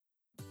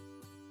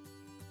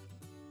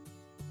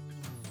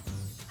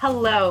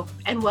Hello,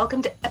 and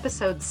welcome to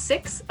episode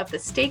 6 of the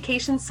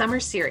Staycation Summer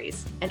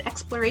Series, an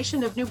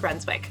exploration of New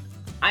Brunswick.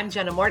 I'm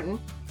Jenna Morton.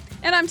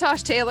 And I'm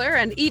Tosh Taylor,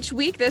 and each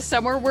week this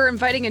summer we're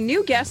inviting a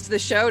new guest to the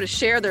show to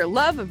share their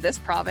love of this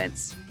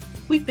province.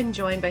 We've been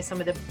joined by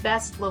some of the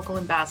best local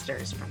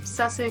ambassadors from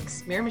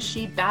Sussex,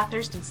 Miramichi,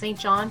 Bathurst, and St.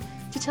 John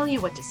to tell you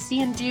what to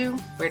see and do,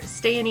 where to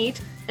stay and eat,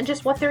 and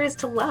just what there is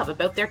to love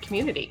about their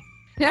community.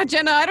 Now,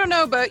 Jenna, I don't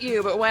know about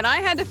you, but when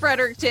I head to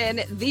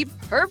Fredericton, the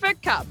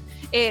perfect cup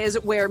is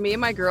where me and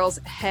my girls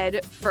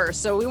head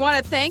first. So we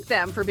want to thank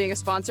them for being a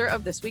sponsor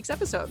of this week's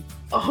episode.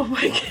 Oh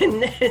my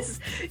goodness.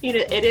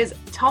 It is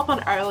top on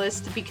our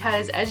list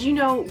because, as you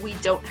know, we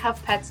don't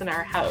have pets in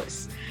our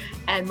house.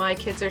 And my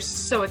kids are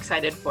so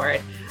excited for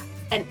it.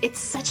 And it's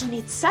such a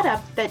neat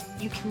setup that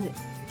you can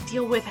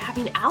deal with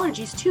having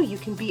allergies too. You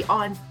can be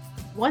on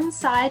one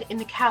side in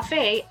the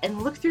cafe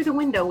and look through the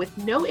window with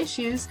no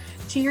issues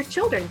to your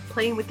children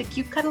playing with the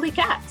cute cuddly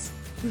cats.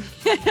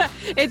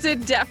 It's a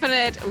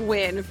definite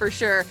win for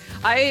sure.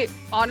 I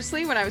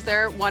honestly, when I was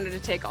there, wanted to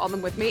take all of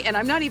them with me, and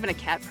I'm not even a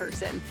cat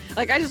person.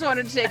 I just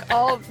wanted to take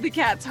all the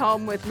cats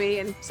home with me,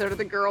 and so do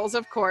the girls,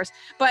 of course.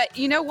 But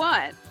you know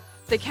what?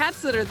 The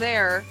cats that are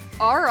there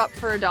are up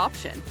for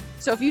adoption.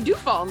 So if you do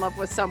fall in love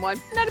with someone,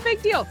 not a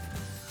big deal.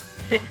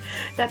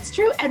 That's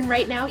true. And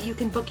right now you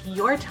can book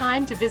your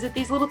time to visit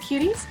these little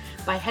cuties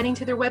by heading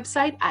to their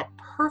website at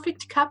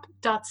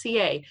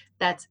perfectcup.ca.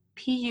 That's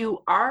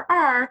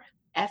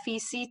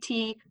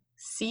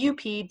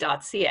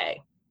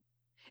PURRFECTCUP.ca.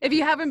 If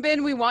you haven't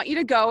been, we want you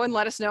to go and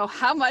let us know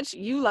how much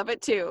you love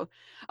it too.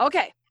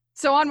 Okay,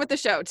 so on with the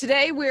show.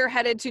 Today we're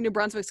headed to New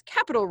Brunswick's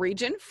capital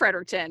region,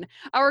 Fredericton.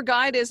 Our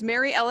guide is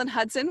Mary Ellen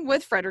Hudson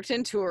with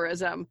Fredericton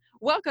Tourism.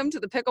 Welcome to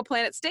the Pickle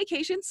Planet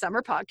Staycation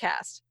Summer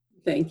Podcast.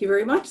 Thank you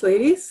very much,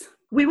 ladies.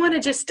 We want to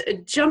just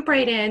jump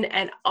right in,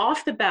 and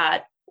off the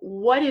bat,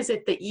 what is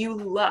it that you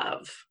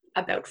love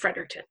about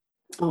Fredericton?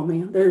 Oh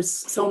man, there's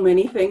so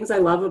many things I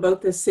love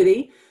about this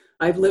city.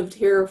 I've lived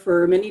here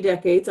for many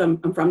decades. I'm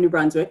from New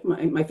Brunswick.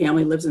 My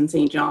family lives in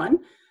St. John.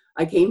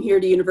 I came here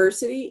to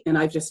university and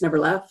I've just never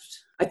left.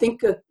 I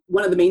think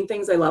one of the main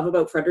things I love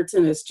about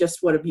Fredericton is just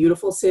what a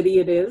beautiful city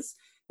it is.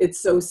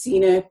 It's so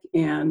scenic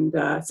and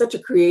such a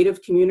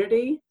creative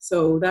community.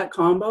 So that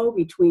combo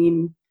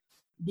between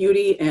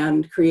beauty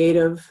and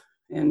creative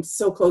and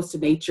so close to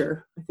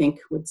nature, I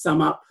think would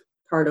sum up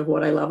part of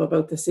what I love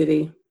about the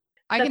city.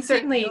 I can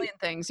certainly see a million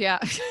things, yeah.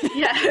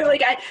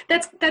 Yeah,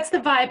 that's the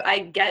vibe I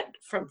get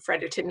from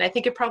Fredericton. And I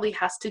think it probably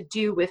has to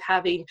do with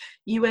having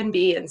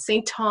UNB and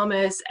St.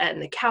 Thomas and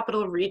the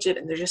capital region.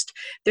 And there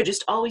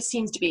just always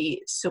seems to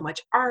be so much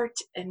art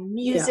and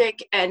music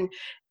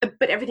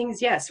but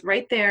everything's,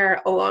 right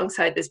there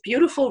alongside this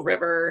beautiful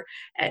river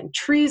and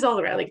trees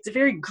all around. It's a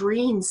very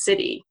green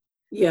city.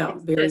 Yeah,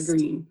 very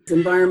green.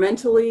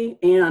 Environmentally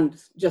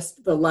and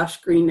just the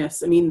lush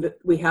greenness. I mean,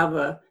 we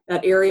have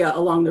that area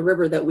along the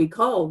river that we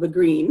call the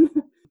green,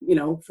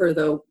 for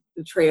the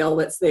trail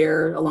that's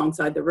there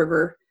alongside the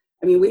river.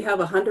 I mean, we have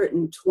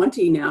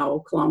 120 now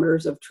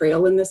kilometers of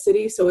trail in the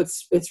city. So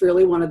it's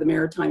really one of the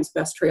Maritime's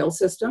best trail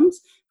systems,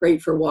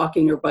 great for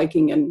walking or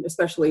biking, and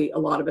especially a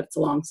lot of it's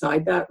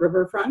alongside that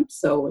riverfront.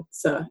 So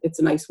it's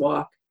a nice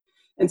walk.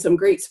 And some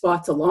great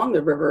spots along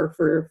the river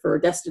for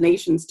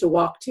destinations to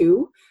walk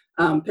to.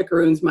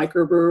 Picaroon's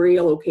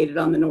microbrewery, located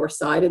on the north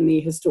side in the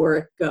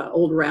historic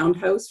old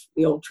roundhouse,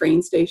 the old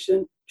train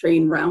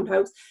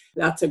roundhouse.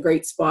 That's a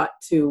great spot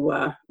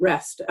to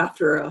rest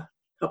after a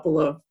couple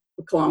of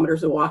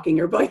kilometers of walking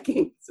or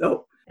biking.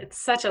 So it's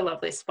such a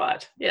lovely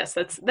spot. Yes,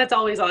 that's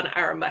always on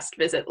our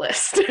must-visit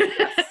list.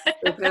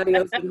 The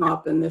patios can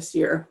happen this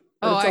year.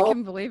 I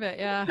can believe it,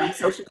 yeah.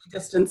 Socially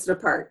distanced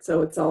apart,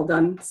 so it's all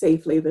done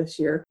safely this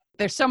year.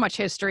 There's so much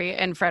history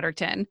in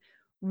Fredericton.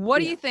 What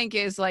do you think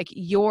is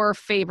your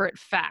favorite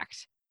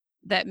fact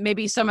that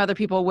maybe some other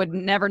people would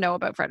never know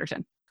about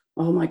Fredericton?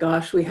 Oh my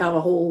gosh, we have a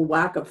whole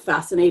whack of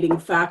fascinating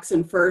facts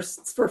and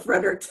firsts for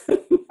Fredericton.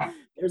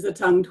 There's a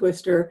tongue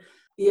twister.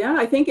 Yeah,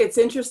 I think it's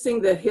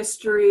interesting the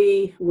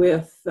history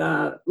with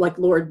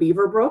Lord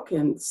Beaverbrook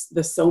and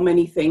the so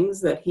many things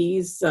that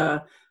he's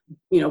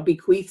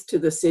bequeathed to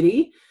the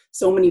city.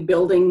 So many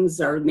buildings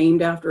are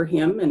named after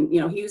him. And,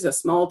 he was a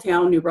small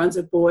town New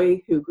Brunswick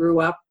boy who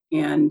grew up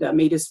and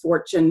made his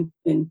fortune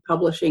in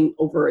publishing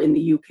over in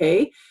the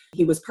UK.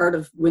 He was part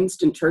of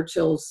Winston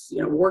Churchill's,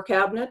 war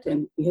cabinet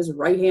and his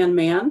right-hand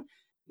man.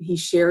 He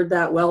shared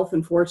that wealth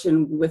and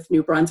fortune with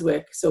New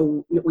Brunswick.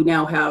 So we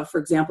now have,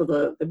 for example,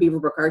 the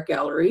Beaverbrook Art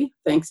Gallery.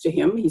 Thanks to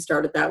him, he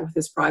started that with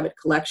his private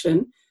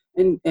collection.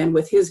 And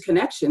with his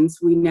connections,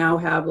 we now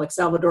have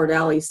Salvador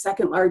Dali's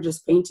second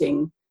largest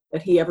painting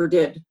that he ever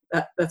did.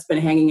 That's been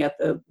hanging at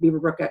the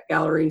Beaverbrook Art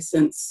Gallery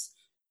since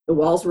the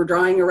walls were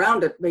drying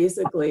around it,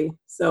 basically.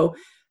 So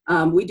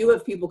we do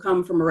have people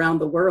come from around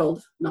the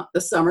world, not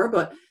this summer,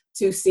 but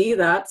to see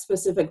that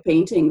specific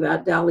painting,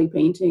 that Dali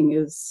painting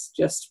is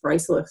just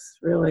priceless,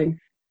 really.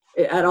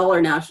 At all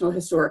our national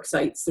historic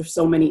sites, there's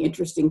so many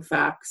interesting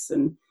facts.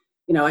 And,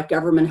 at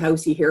Government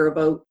House, you hear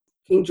about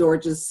King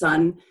George's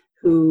son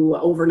who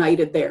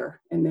overnighted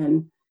there and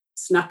then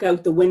snuck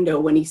out the window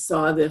when he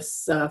saw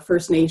this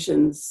First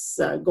Nations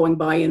going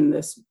by in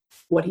this,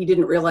 what he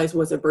didn't realize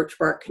was a birch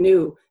bark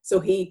canoe. So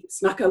he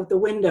snuck out the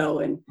window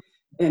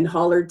and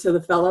hollered to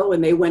the fellow,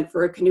 and they went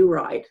for a canoe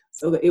ride.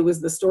 So it was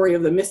the story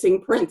of the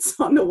missing prince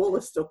on the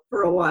Woolloostook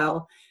for a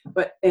while.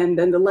 And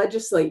then the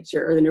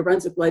legislature, the New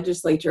Brunswick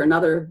legislature,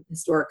 another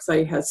historic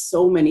site, has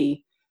so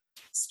many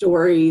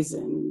stories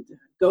and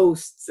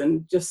ghosts,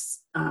 and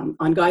just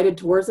on guided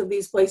tours of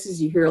these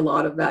places, you hear a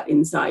lot of that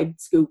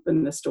inside scoop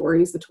and the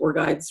stories. The tour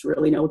guides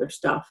really know their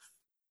stuff.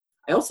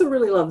 I also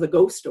really love the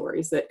ghost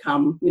stories that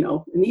come,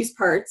 in these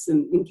parts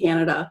in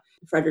Canada,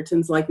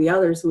 Fredericton's like the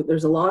others.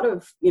 There's a lot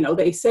of,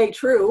 they say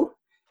true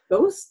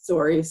ghost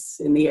stories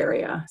in the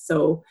area.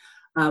 So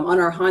on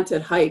our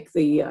haunted hike,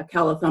 the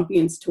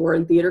Calathumpians Tour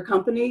and Theater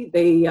Company,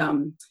 they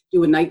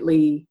do a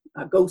nightly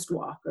ghost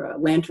walk, or a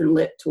lantern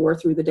lit tour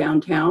through the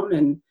downtown.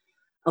 And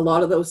a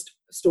lot of those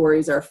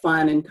stories are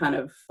fun and kind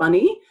of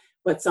funny,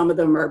 but some of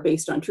them are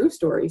based on true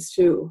stories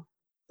too.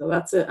 So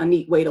that's a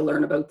neat way to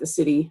learn about the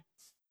city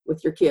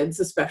with your kids,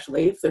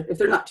 especially if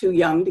they're not too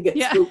young to get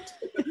spooked.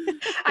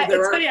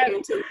 There are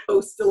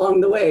ghosts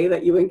along the way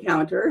that you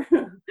encounter.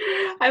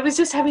 I was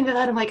just having the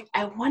thought, I'm like,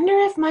 I wonder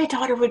if my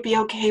daughter would be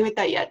okay with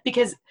that yet,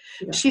 because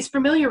she's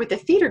familiar with the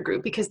theater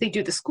group because they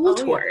do the school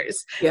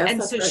tours. Yeah. Yes,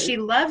 and so right. she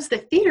loves the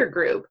theater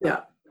group.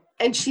 Yeah.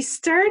 And she's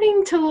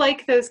starting to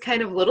like those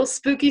kind of little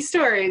spooky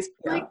stories.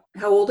 Yeah. Like,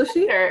 how old is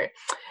she?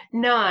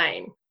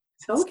 9.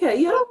 Okay,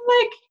 yeah. I'm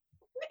like,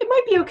 it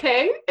might be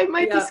okay. It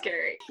might be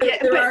scary.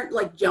 There aren't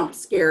like jump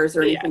scares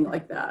or anything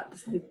like that.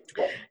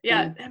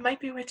 Yeah, it might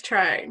be worth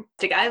trying.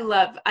 Like, I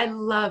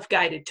love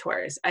guided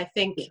tours. I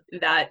think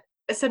that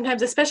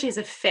sometimes, especially as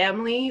a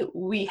family,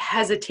 we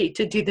hesitate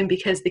to do them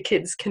because the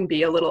kids can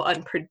be a little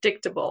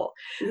unpredictable.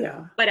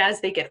 Yeah. But as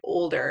they get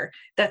older,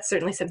 that's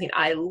certainly something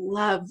I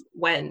love,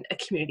 when a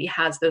community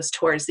has those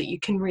tours that you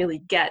can really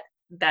get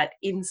that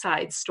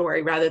inside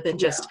story rather than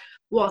just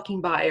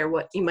walking by, or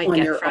what you might On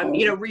get from,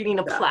 own. reading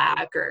a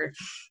plaque or.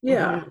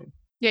 Yeah.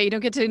 Yeah, you don't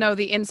get to know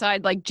the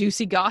inside, like,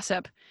 juicy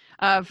gossip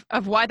of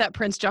why that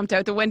prince jumped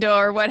out the window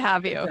or what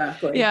have you.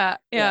 Exactly. Yeah.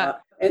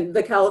 And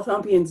the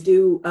Calathumpians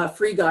do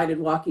free guided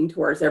walking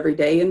tours every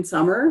day in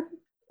summer.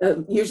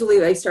 Usually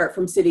they start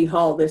from City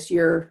Hall. This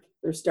year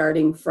they're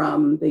starting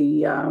from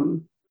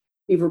from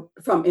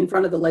in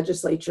front of the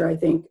legislature, I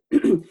think.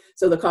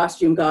 So the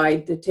costume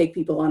guide to take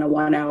people on a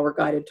 1-hour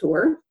guided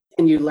tour,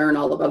 and you learn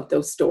all about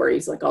those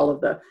stories, like all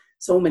of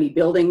so many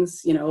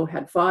buildings,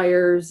 had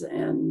fires,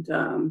 and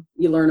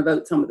you learn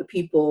about some of the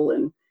people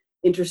and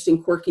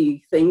interesting,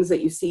 quirky things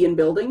that you see in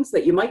buildings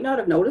that you might not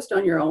have noticed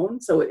on your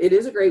own. So it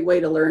is a great way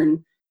to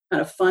learn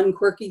kind of fun,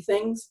 quirky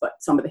things, but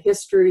some of the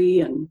history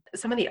and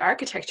some of the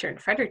architecture in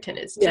Fredericton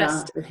is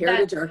just the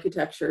heritage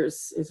architecture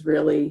is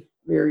really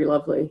very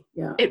lovely.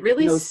 Yeah, it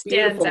really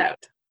stands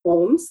out.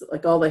 Homes,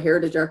 like all the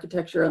heritage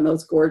architecture on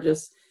those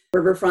gorgeous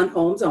riverfront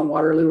homes on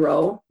Waterloo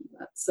Row.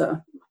 That's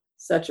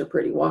such a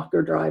pretty walk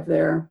or drive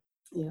there.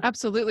 Yeah.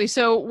 Absolutely.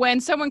 So when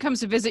someone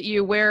comes to visit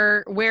you,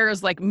 where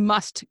is like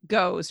must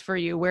goes for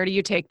you? Where do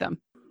you take them?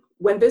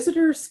 When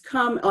visitors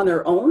come on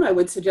their own, I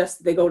would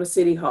suggest they go to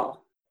City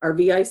Hall. Our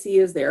VIC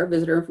is there,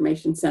 Visitor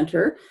Information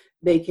Center.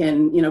 They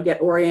can,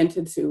 get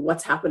oriented to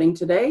what's happening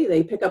today.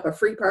 They pick up a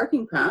free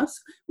parking pass.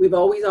 We've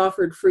always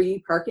offered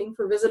free parking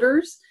for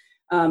visitors.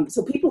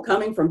 So people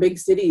coming from big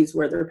cities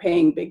where they're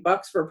paying big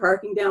bucks for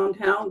parking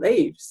downtown,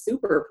 they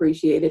super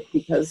appreciate it,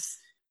 because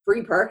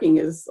free parking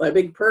is a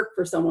big perk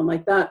for someone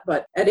like that.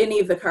 But at any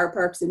of the car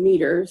parks and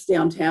meters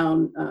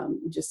downtown,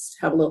 you just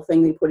have a little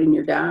thing they put in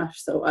your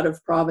dash. So out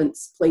of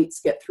province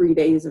plates get 3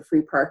 days of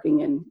free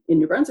parking, and in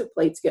New Brunswick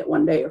plates get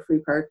 1 day of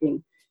free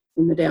parking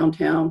in the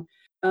downtown.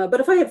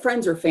 But if I had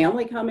friends or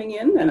family coming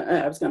in and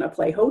I was going to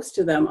play host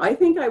to them, I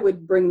think I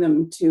would bring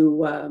them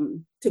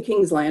to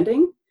King's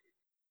Landing.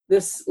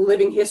 This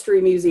Living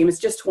History Museum is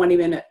just 20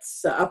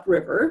 minutes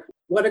upriver.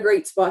 What a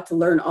great spot to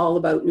learn all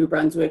about New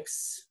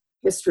Brunswick's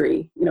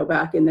history,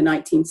 back in the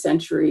 19th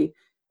century.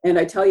 And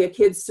I tell you,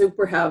 kids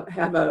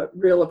have a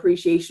real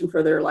appreciation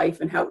for their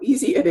life and how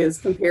easy it is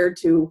compared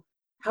to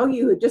how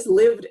you just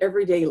lived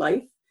everyday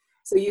life.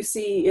 So you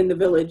see in the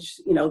village,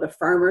 the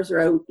farmers are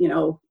out,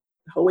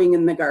 hoeing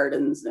in the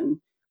gardens and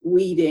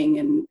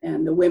weeding,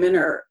 and the women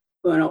are,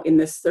 in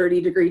this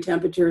 30-degree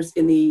temperatures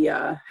in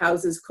the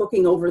houses,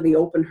 cooking over the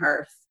open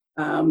hearth.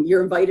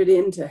 You're invited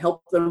in to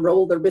help them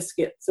roll their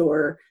biscuits,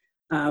 or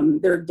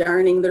they're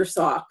darning their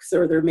socks,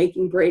 or they're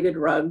making braided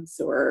rugs,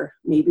 or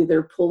maybe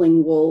they're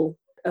pulling wool.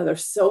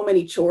 There's so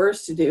many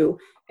chores to do.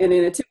 And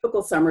in a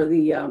typical summer,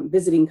 the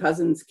Visiting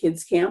Cousins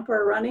Kids Camp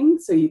are running.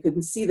 So you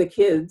can see the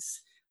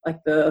kids,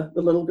 like the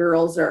little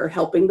girls are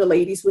helping the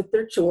ladies with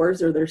their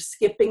chores, or they're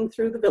skipping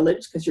through the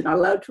village because you're not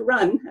allowed to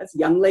run as a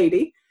young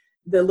lady.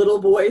 The little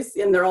boys,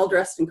 and they're all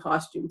dressed in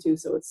costume too.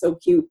 So it's so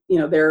cute.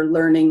 They're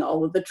learning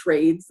all of the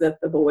trades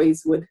that the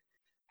boys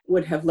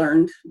would have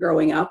learned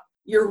growing up.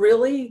 You're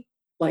really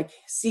like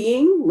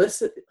seeing,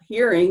 listening,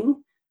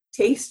 hearing,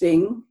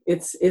 tasting.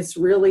 It's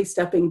really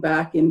stepping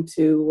back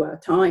into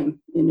time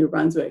in New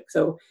Brunswick.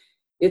 So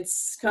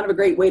it's kind of a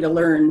great way to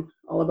learn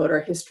all about our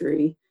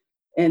history.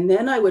 And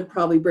then I would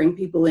probably bring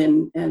people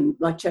in and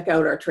like check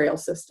out our trail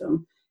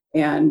system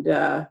and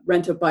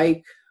rent a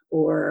bike,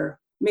 or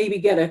maybe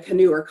get a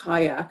canoe or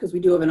kayak, because we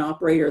do have an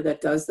operator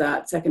that does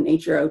that. Second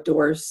Nature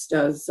Outdoors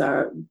does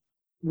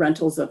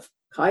rentals of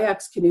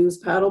kayaks, canoes,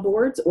 paddle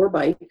boards, or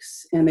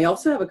bikes. And they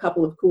also have a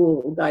couple of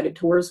cool guided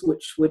tours,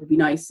 which would be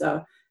nice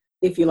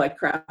if you like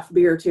craft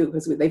beer too,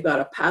 because they've got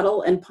a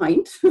paddle and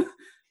pint.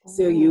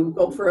 So you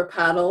go for a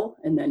paddle,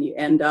 and then you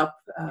end up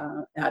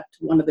at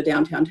one of the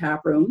downtown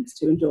tap rooms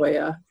to enjoy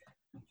a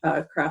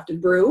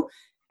crafted brew.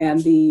 And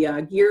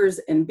the Gears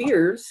and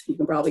Beers, you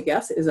can probably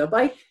guess, is a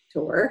bike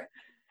tour,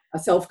 a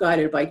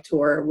self-guided bike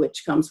tour,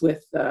 which comes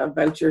with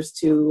vouchers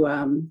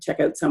to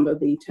check out some of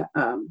the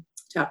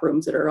tap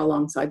rooms that are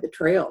alongside the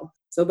trail.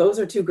 So those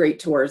are two great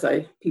tours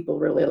people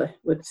really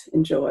would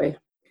enjoy.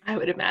 I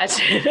would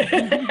imagine.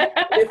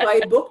 If I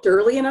had booked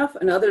early enough,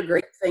 another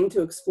great thing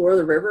to explore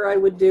the river I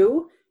would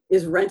do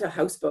is rent a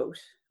houseboat.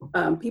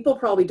 People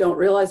probably don't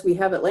realize we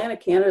have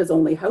Atlantic Canada's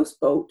only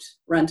houseboat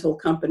rental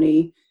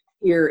company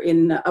here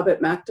up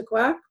at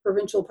Mactaquac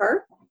Provincial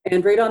Park.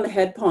 And right on the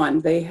head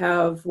pond, they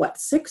have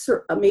 6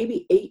 or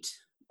maybe 8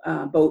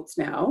 boats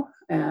now.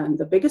 And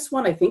the biggest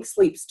one, I think,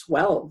 sleeps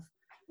 12.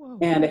 Whoa.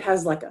 And it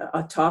has like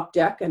a top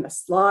deck and a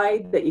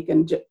slide that you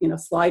can,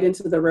 slide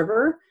into the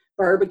river,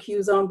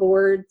 barbecues on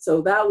board.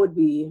 So that would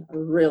be a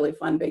really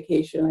fun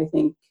vacation, I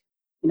think.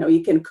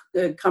 You can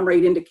come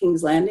right into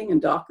King's Landing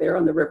and dock there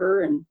on the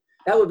river, and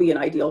that would be an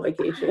ideal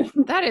vacation.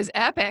 That is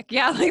epic.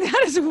 Yeah, like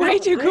that is way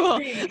too cool.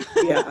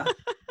 Yeah.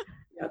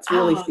 It's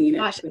really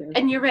scenic. Gosh.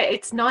 And you're right.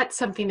 It's not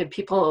something that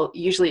people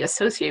usually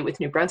associate with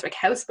New Brunswick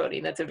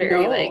houseboating. That's a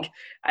very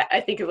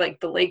I think of like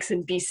the lakes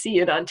in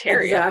BC and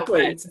Ontario.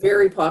 Exactly. It's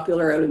very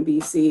popular out in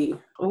BC.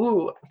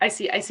 Ooh, I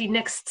see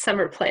next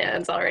summer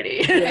plans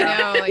already.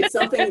 Yeah, it's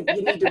something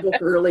you need to book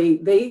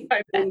early.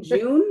 In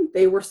June,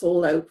 they were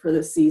sold out for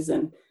the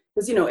season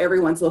because,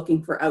 everyone's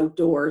looking for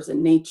outdoors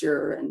and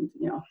nature and,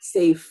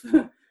 safe.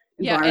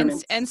 Yeah,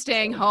 and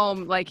staying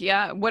home,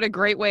 what a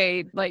great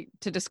way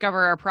to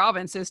discover our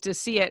province is to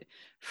see it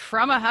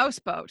from a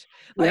houseboat.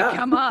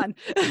 Come on.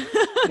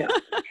 Yeah,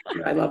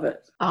 I love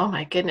it. Oh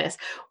my goodness.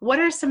 What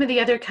are some of the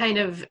other kind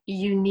of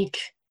unique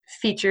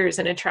features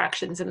and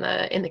attractions in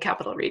the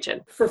capital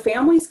region? For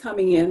families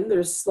coming in,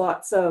 there's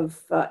lots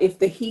of, if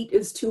the heat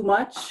is too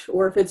much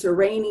or if it's a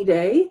rainy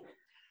day,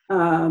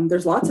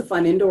 there's lots of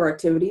fun indoor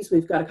activities.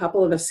 We've got a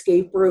couple of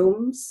escape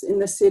rooms in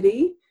the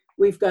city.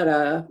 We've got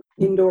a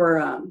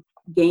indoor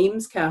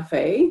games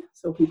cafe,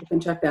 so people can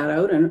check that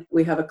out. And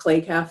we have a clay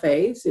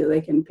cafe, so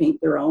they can paint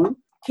their own.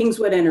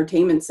 Kingswood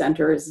Entertainment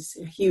Center is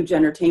a huge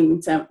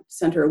entertainment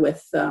center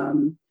with,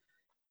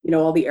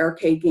 all the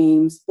arcade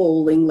games,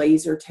 bowling,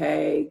 laser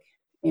tag,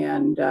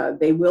 and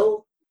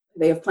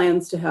they have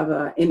plans to have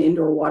an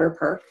indoor water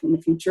park in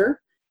the future.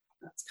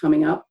 That's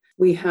coming up.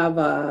 We have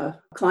a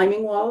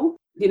climbing wall.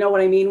 You know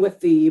what I mean with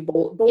the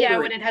bouldering? Yeah,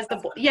 when it has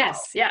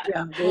yes, yeah.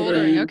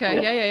 Bouldering.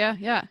 Okay,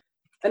 yeah.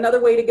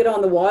 Another way to get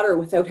on the water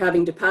without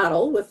having to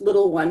paddle with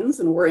little ones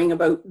and worrying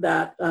about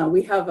that,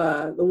 we have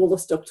the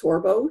Woolastook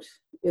tour boat.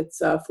 It's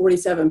a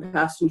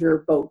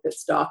 47-passenger boat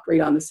that's docked right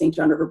on the St.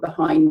 John River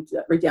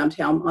right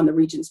downtown on the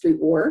Regent Street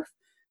Wharf.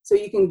 So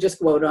you can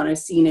just go out on a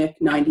scenic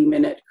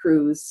 90-minute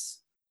cruise.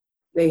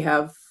 They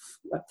have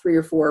 3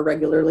 or 4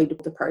 regularly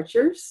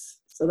departures.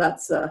 So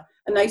that's a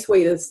nice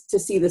way to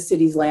see the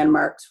city's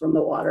landmarks from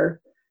the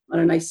water on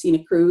a nice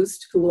scenic cruise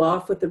to cool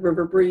off with the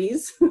river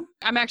breeze.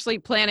 I'm actually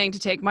planning to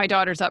take my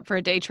daughters up for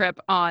a day trip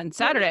on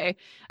Saturday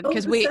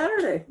because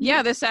Saturday.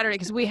 Yeah, this Saturday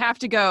because we have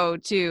to go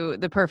to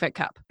the Perfect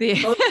Cup,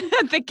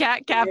 the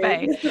cat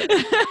cafe.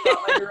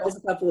 My girls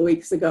a couple of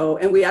weeks ago,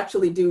 and we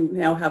actually do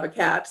now have a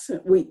cat.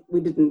 We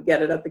didn't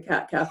get it at the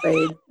cat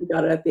cafe. We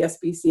got it at the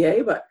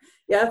SPCA, but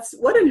yeah,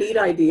 what a neat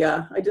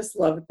idea. I just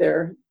love it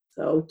there.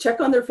 So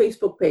check on their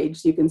Facebook page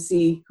so you can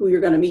see who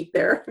you're going to meet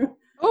there.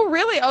 Oh,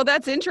 really? Oh,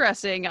 that's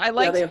interesting. Yeah,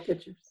 they have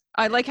pictures.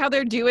 I like how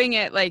they're doing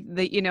it,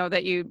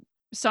 that you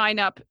sign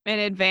up in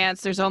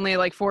advance. There's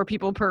only 4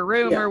 people per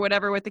room or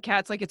whatever with the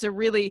cats. It's a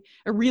really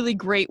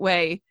great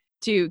way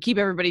to keep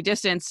everybody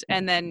distanced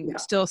and then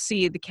still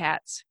see the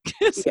cats.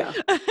 Yeah.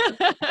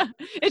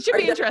 It should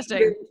be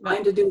interesting.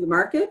 Trying to do the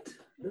market?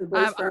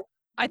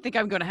 I think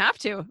I'm going to have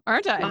to,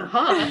 aren't I?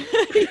 Uh-huh.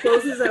 It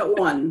closes at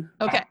 1.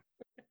 Okay.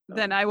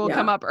 Then I will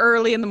come up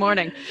early in the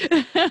morning.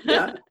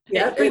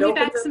 Yeah. Bring me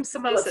back some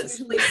samosas. It's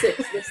usually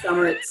 6 this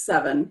summer. It's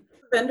 7.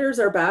 Vendors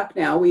are back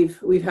now.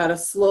 We've had a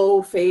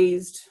slow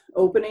phased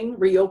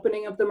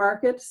reopening of the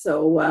market.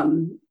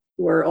 So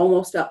we're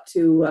almost up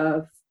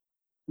to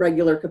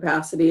regular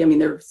capacity. I mean,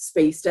 they're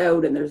spaced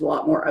out and there's a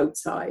lot more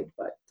outside.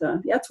 But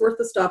it's worth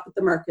a stop at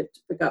the market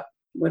to pick up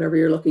whatever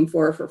you're looking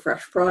for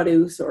fresh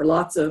produce or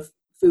lots of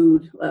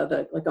food,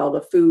 all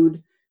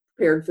the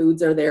prepared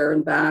foods are there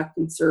and back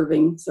and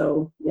serving.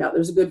 So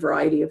there's a good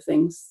variety of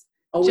things.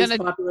 Always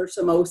Jenna, popular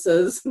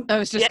samosas. I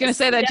was just going to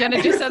say that.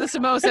 Jenna just said the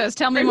samosas.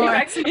 Tell me more.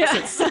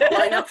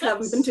 Lineups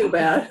haven't been too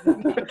bad.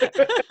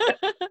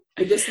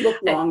 They just look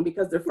long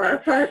because they're far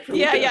apart.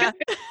 Yeah.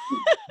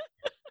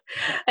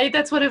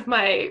 That's one of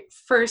my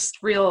first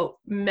real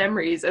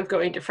memories of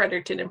going to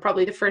Fredericton, and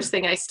probably the first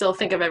thing I still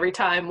think of every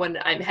time when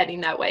I'm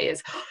heading that way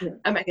is,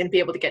 am I going to be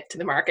able to get to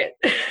the market?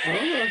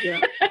 Oh,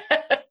 yeah.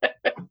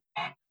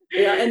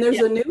 Yeah, and there's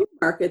a new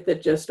market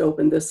that just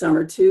opened this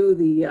summer too,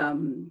 the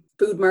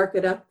food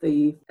market at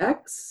the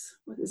X.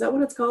 Is that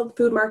what it's called?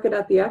 Food market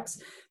at the X?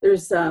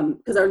 There's,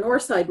 because our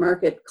north side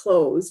market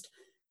closed,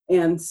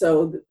 and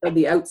so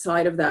the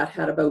outside of that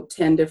had about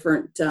 10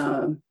 different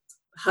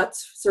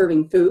huts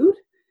serving food.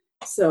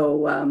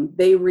 So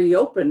they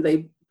reopened,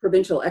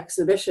 Provincial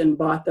Exhibition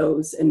bought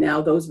those, and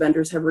now those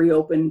vendors have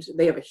reopened.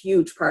 They have a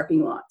huge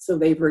parking lot, so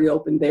they've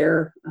reopened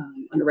there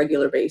on a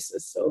regular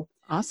basis. So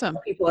awesome.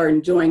 People are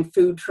enjoying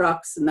food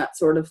trucks and that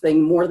sort of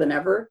thing more than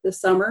ever this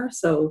summer.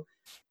 So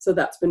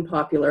that's been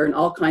popular, and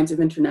all kinds of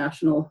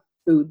international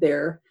food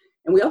there.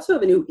 And we also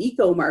have a new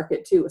eco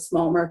market too, a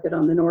small market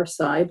on the north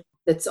side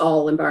that's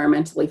all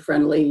environmentally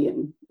friendly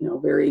and,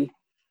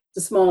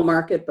 it's a small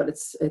market, but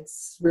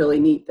it's really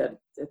neat that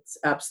it's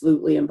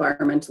absolutely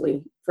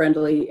environmentally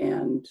friendly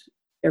and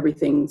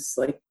everything's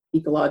like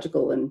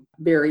ecological and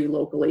very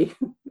locally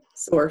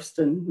sourced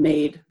and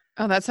made.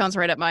 Oh, that sounds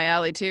right up my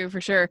alley too,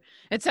 for sure.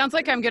 It sounds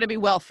like I'm going to be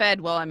well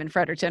fed while I'm in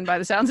Fredericton by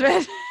the sounds of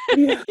it.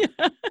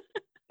 Yeah,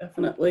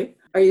 definitely.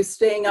 Are you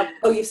staying up?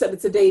 Oh, you said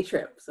it's a day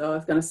trip. So I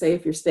was going to say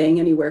if you're staying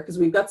anywhere, because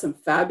we've got some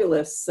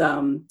fabulous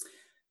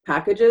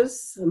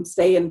packages, some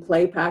stay and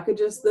play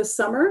packages this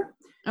summer.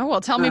 Oh,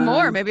 well, tell me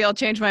more. Maybe I'll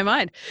change my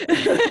mind. Yeah,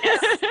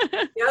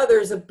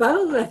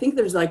 I think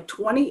there's like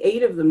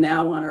 28 of them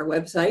now on our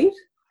website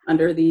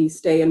under the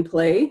stay and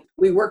play.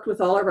 We worked with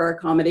all of our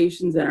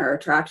accommodations and our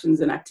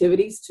attractions and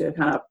activities to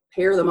kind of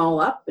pair them all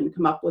up and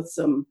come up with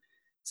some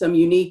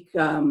unique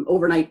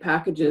overnight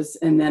packages.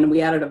 And then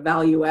we added a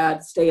value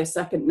add, stay a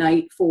second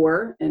night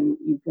for, and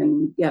you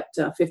can get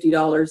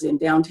 $50 in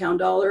downtown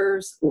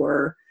dollars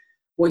or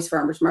Voice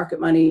Farmers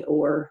Market money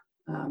or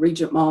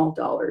Regent Mall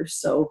dollars.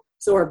 So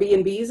our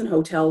B&Bs and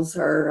hotels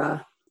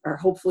are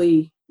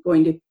hopefully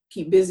going to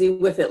keep busy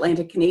with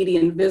Atlantic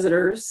Canadian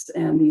visitors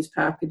and these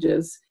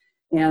packages.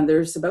 And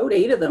there's about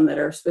 8 of them that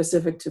are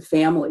specific to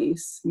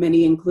families.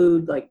 Many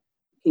include like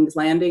King's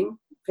Landing,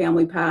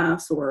 Family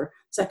Pass, or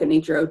Second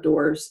Nature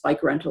Outdoors,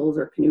 bike rentals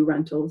or canoe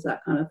rentals,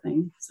 that kind of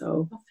thing.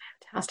 So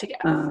fantastic.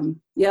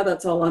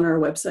 That's all on our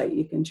website.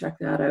 You can check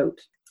that out.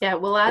 Yeah,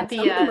 we'll add some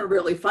of them are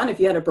really fun. If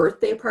you had a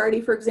birthday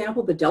party, for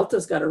example, the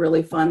Delta's got a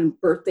really fun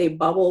birthday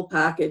bubble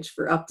package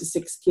for up to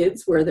 6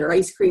 kids where their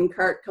ice cream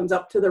cart comes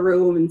up to the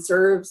room and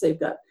serves. They've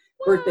got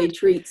birthday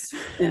treats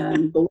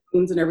and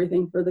balloons and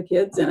everything for the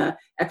kids, and an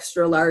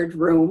extra large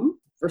room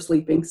for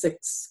sleeping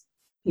 6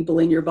 people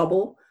in your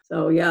bubble.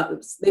 So yeah,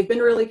 they've been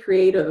really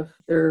creative,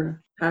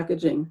 their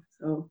packaging.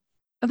 So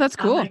oh, that's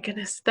cool. Oh my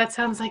goodness. That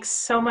sounds like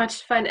so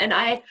much fun. And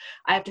I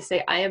have to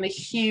say, I am a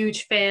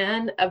huge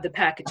fan of the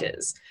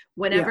packages.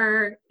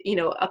 Whenever,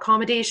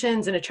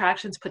 accommodations and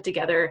attractions put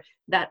together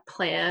that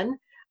plan,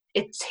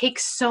 it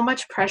takes so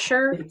much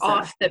pressure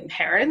off the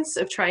parents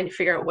of trying to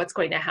figure out what's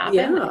going to happen.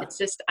 Yeah. It's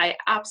just, I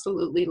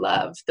absolutely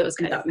love those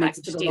kind of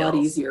package deals. Makes it a lot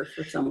easier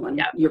for someone.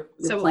 Yeah. Your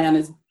plan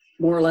is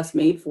more or less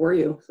made for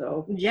you.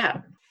 So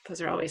yeah. Those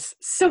are always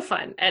so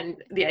fun.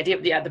 And the idea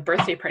of the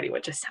birthday party,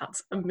 which just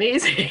sounds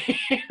amazing.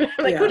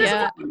 Like, who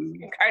doesn't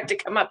want a card to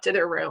come up to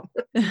their room?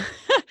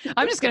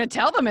 I'm just going to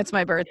tell them it's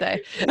my birthday.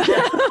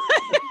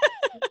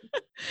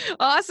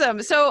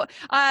 Awesome. So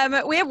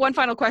we have one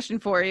final question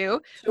for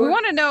you. Sure. We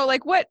want to know,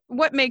 like, what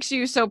makes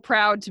you so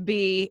proud to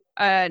be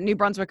a New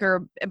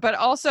Brunswicker, but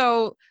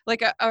also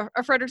like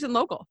a Fredericton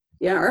local?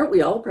 Yeah, aren't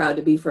we all proud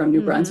to be from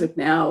New Brunswick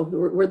now?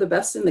 We're the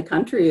best in the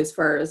country as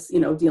far as,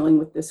 dealing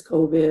with this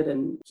COVID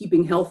and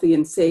keeping healthy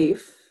and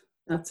safe.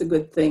 That's a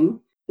good thing.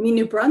 I mean,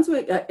 New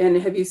Brunswick,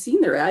 and have you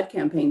seen their ad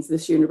campaigns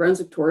this year? New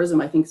Brunswick Tourism,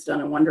 I think, has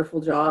done a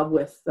wonderful job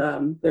with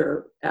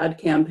their ad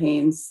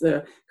campaigns.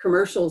 The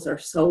commercials are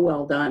so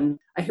well done.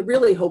 I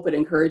really hope it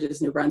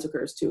encourages New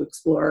Brunswickers to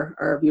explore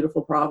our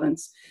beautiful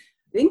province.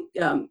 I think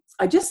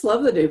I just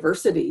love the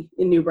diversity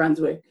in New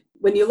Brunswick.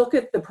 When you look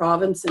at the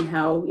province and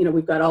how,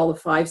 we've got all the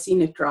 5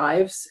 scenic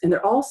drives, and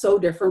they're all so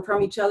different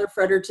from each other.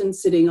 Fredericton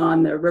sitting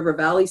on the River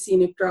Valley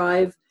Scenic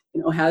Drive,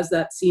 has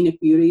that scenic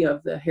beauty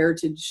of the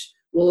heritage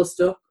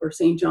Woolastook or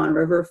St. John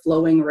River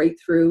flowing right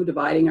through,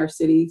 dividing our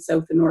city,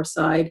 south and north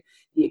side.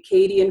 The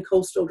Acadian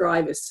Coastal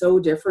Drive is so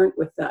different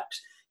with that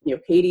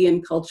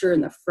Acadian culture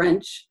and the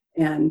French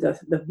and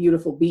the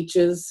beautiful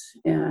beaches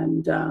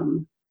and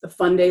the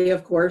Fun Day,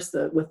 of course,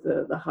 with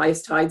the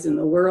highest tides in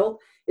the world.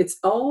 It's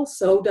all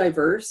so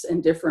diverse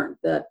and different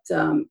that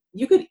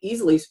you could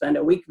easily spend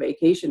a week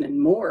vacation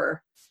and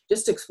more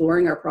just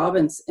exploring our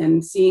province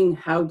and seeing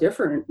how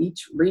different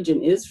each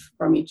region is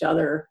from each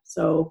other.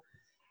 So,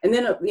 and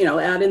then,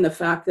 add in the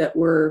fact that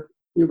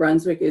New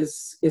Brunswick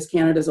is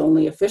Canada's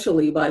only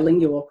officially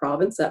bilingual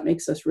province. That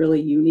makes us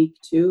really unique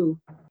too.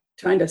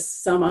 Trying to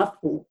sum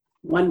up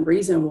one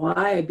reason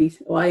why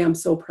I'm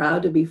so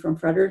proud to be from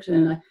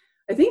Fredericton.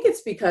 I think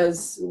it's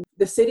because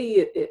the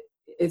city,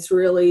 it's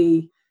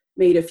really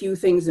made a few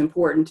things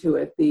important to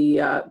it.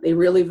 They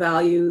really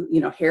value,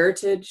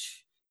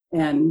 heritage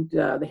And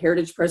the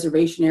heritage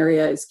preservation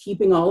area is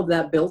keeping all of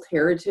that built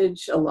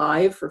heritage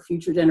alive for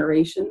future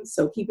generations.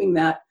 So keeping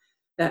that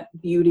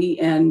beauty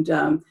and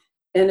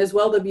as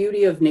well the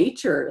beauty of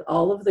nature,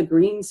 all of the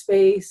green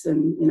space,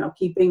 and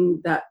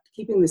keeping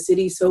the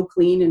city so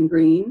clean and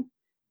green,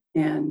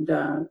 and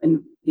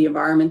the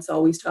environment's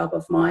always top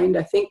of mind.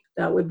 I think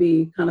that would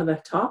be kind of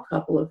the top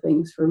couple of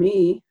things for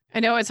me.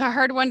 I know it's a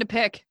hard one to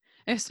pick,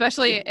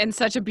 especially in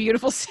such a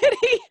beautiful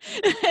city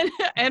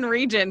and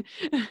region.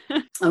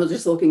 I was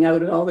just looking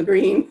out at all the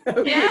green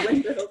out Yeah. the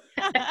window.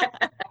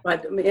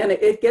 But man,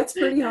 it gets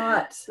pretty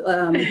hot.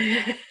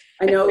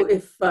 I know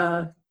if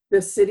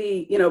the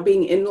city,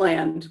 being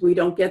inland, we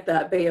don't get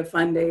that Bay of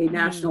Fundy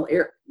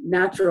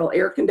natural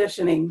air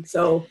conditioning.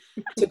 So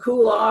to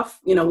cool off,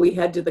 we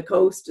head to the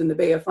coast and the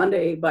Bay of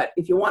Fundy. But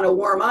if you want to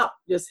warm up,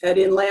 just head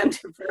inland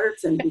to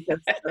Fredericton, because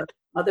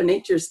Mother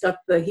Nature's got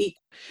the heat.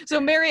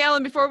 So Mary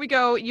Ellen, before we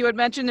go, you had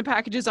mentioned the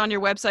packages on your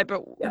website,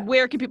 but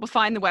where can people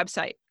find the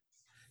website?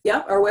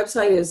 Yeah, our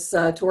website is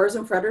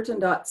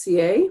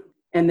tourismfredericton.ca.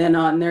 And then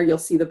on there, you'll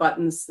see the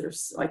buttons.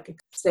 There's like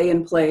Stay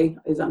and Play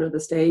is under the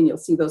Stay, and you'll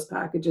see those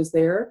packages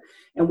there.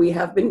 And we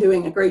have been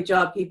doing a great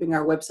job keeping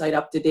our website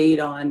up to date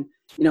on,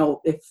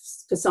 if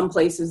to some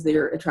places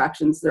their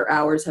attractions, their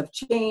hours have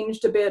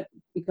changed a bit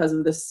because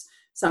of this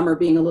summer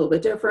being a little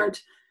bit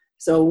different.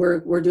 So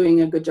we're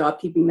doing a good job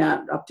keeping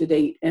that up to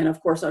date. And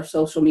of course, our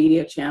social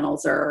media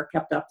channels are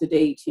kept up to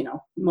date,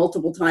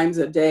 multiple times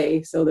a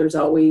day. So there's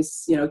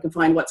always, you can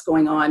find what's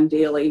going on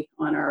daily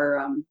on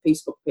our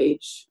Facebook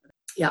page.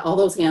 Yeah, all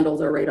those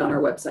handles are right on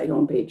our website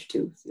homepage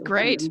too. So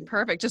Great.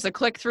 Perfect. Just a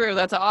click through.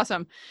 That's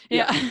awesome.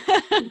 Yeah.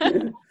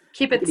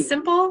 Keep it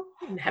simple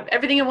and have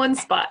everything in one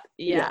spot.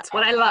 Yeah. That's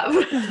what I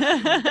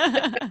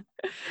love.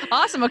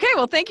 Awesome. Okay.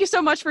 Well, thank you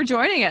so much for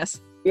joining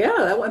us. Yeah,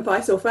 that went by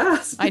so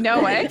fast. I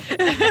know, eh?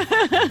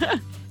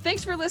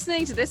 Thanks for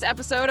listening to this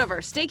episode of our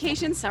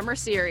Staycation Summer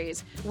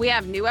Series. We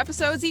have new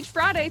episodes each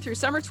Friday through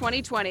summer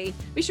 2020.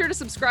 Be sure to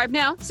subscribe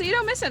now so you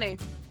don't miss any.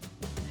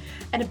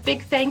 And a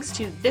big thanks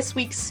to this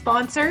week's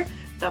sponsor,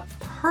 The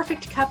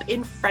Perfect Cup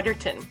in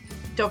Fredericton.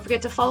 Don't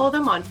forget to follow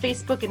them on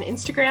Facebook and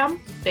Instagram.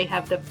 They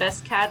have the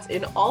best cats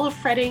in all of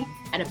Freddie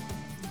and a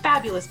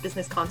fabulous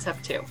business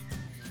concept too.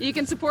 You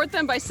can support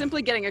them by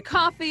simply getting a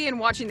coffee and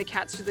watching the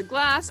cats through the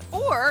glass,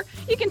 or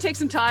you can take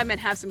some time and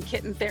have some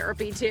kitten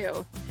therapy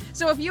too.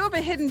 So if you have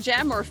a hidden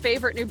gem or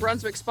favorite New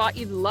Brunswick spot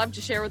you'd love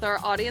to share with our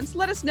audience,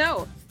 let us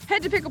know.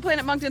 Head to Pickle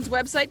Planet Moncton's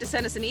website to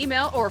send us an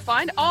email or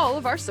find all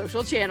of our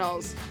social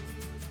channels.